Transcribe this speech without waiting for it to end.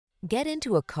Get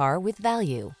into a car with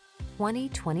value.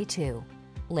 2022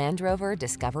 Land Rover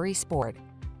Discovery Sport.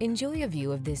 Enjoy a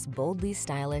view of this boldly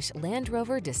stylish Land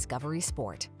Rover Discovery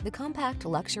Sport, the compact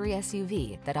luxury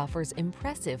SUV that offers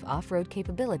impressive off-road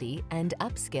capability and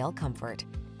upscale comfort.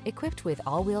 Equipped with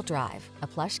all-wheel drive, a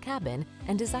plush cabin,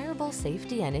 and desirable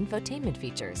safety and infotainment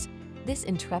features, this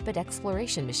intrepid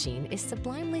exploration machine is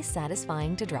sublimely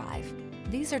satisfying to drive.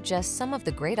 These are just some of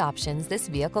the great options this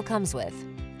vehicle comes with: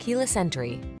 keyless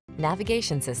entry,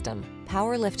 navigation system,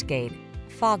 power liftgate,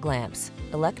 fog lamps,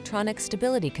 electronic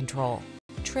stability control,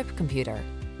 trip computer,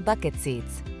 bucket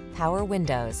seats, power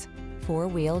windows,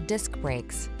 four-wheel disc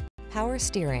brakes, power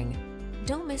steering.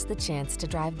 Don't miss the chance to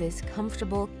drive this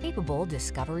comfortable, capable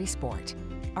Discovery Sport.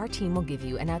 Our team will give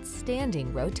you an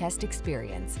outstanding road test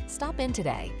experience. Stop in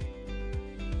today.